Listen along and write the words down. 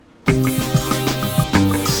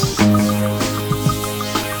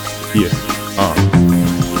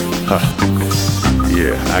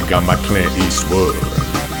got my Clint Eastwood.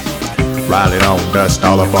 Riding on dust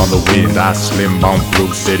all up on the wind. I slim on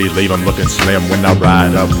through city, leave 'em looking slim. When I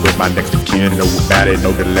ride up with my next of kin, no about it,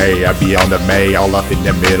 no delay. I be on the May, all up in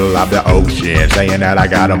the middle of the ocean, saying that I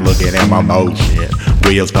got 'em looking at my motion.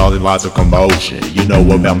 Wheels causing lots of commotion. You know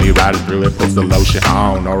about me, riding through it, puts the lotion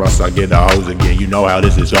on, or else I get the hose again. You know how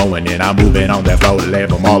this is going, and I'm moving on that floor to let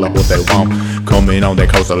them all up what they want. Coming on that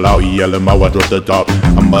coastal law, eLmo, I drop the top.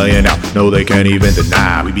 I'm laying out, no they can't even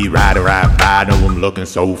deny. We be riding right by, know I'm looking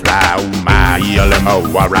so fly. Oh my, eLmo,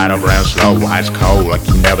 I ride around slow, ice cold, like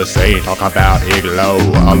you never say. Talk about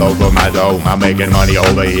eLmo, all over my dome. I'm making money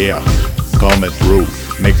over here, coming through.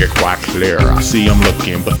 Make it quite clear, I see them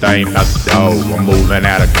looking, but they ain't about the dough. I'm moving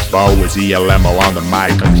out of control, it's eLmo on the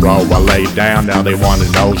mic control. I lay down, now they wanna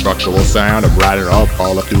know structural sound of riding up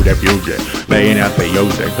all up through that fusion. Laying out they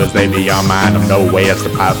use it, cause they be on mine. I'm no way it's the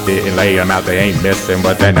pop fit and lay them out, they ain't missing,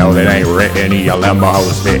 but they know that ain't written. eLmo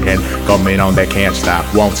is spitting, coming on that can't stop,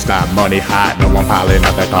 won't stop. Money hot, no one piling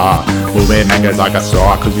out that car. Moving niggas like a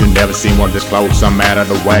star, cause you never seen one this close. I'm out of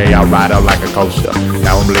the way, I ride up like a coaster.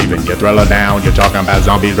 Now I'm leaving, you thriller down, you're talking about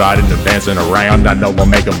zombies riding and dancing around. I know I'll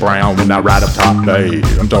make 'em brown when I ride up top, hey.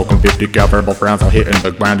 I'm talking 50 cal purple rounds, I'm hitting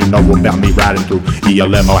the ground. You know about me riding through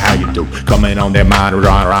eLmo, how you do? Coming on that mind,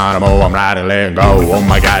 run, oh, I'm riding, letting go. Oh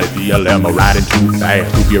my God, it's eLmo, riding too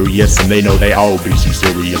fast, too furious, and they know they all be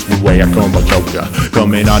serious. The way I come a joker,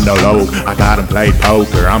 coming on the low, I got 'em play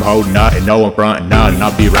poker. I'm holding nothing, no I'm fronting nothing.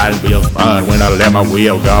 I'll be riding real fun when I let my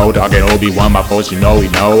wheel go. Talking Obi-Wan, my force, you know he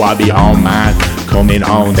know I'll be on mine. Coming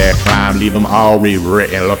on that climb, leave 'em all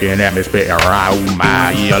rewritten, looking at me spitting right. Oh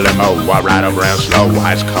my, eLmo, I ride around slow,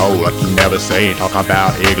 ice cold, like you never seen. Talk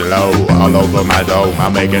about eLmo, all over my dome.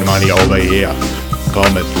 I'm making money over here,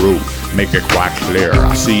 coming through. Make it quite clear,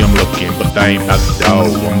 I see them looking, but they ain't about the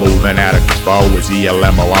dough. I'm moving out of control, it's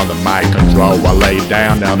eLmo on the mic control. I lay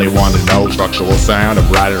down, now they wanna know structural sound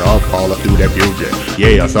of riding up all up through that fusion.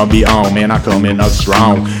 Yeah, some be on, man, I come in up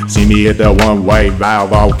strong. See me hit the one-way valve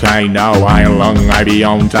volcano. I ain't long, I be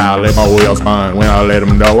on time, let my wheels spun. When I let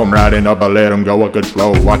them know I'm riding up, I let them go, I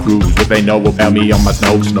control. I cruise, what they know about me on my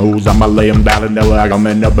snooze. I'ma lay them down and know like I'm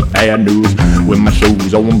in up with bad news. With my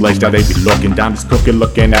shoes, oh, I'm blazed out, they be looking down this cookie,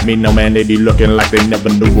 looking at me, no man, they be looking like they never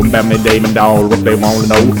knew about me, Damon Doll, what they wanna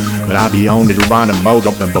know. But I be on this Geronimo,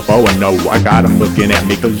 jumping before I know. I got them looking at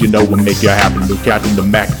me, cause you know what make you happy. New captain, the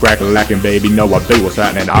Mac, cracker lacking, baby, know I feel what's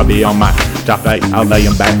happening. I'll be on my top 8, I'll lay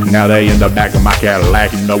them back. Now they in the back of my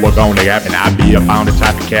Cadillac, you know what's gonna happen. I be up on the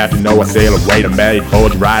type of cat, you know I celebrate them. Bad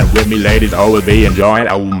boys riding with me, ladies, always be enjoying.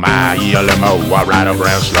 Oh my, eLmo, I ride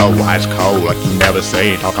around slow, ice cold, like you never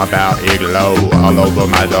seen. Talk about eLmo, all over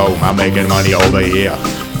my dome. I'm making money over here,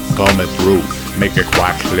 coming through. Make it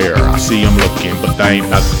quite clear, I see them looking, but they ain't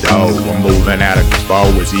about the dough. I'm moving out of control,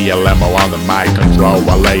 it's eLmo on the mic control.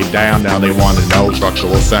 I lay down, now they wanna know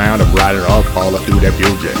structural sound of riding up all up through that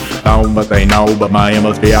fusion. But they know, but my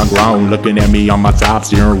atmosphere I'm grown. Looking at me on my top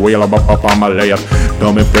steering wheel, I'm up on my left.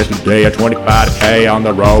 Coming fresh today at 25K on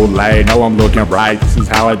the road lane. Know I'm looking right, this is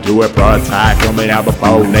how I do it, prototype. Coming out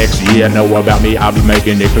before next year, know about me, I'll be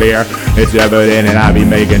making it clear. It's evident, and I be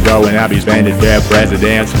making dough, and I be spending dead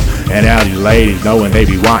presidents. And all these ladies knowing they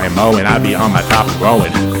be wanting more, and I be on my top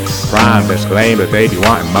growing. Prime exclaim that they be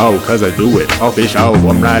wanting more, cause I do it official.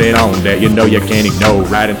 I'm riding on that, you know you can't ignore.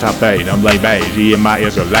 Riding top 8, I'm like beige, in my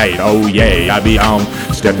Escalade. Oh yeah, I be on.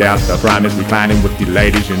 Stepped out the Primus, reclining with the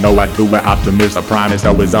ladies. You know I do it optimist, I promise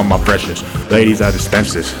always on my precious. Ladies are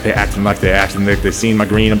dispensers, they acting like they seen my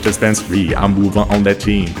green, I'm dispensary. I'm moving on that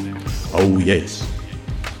team. Oh yes.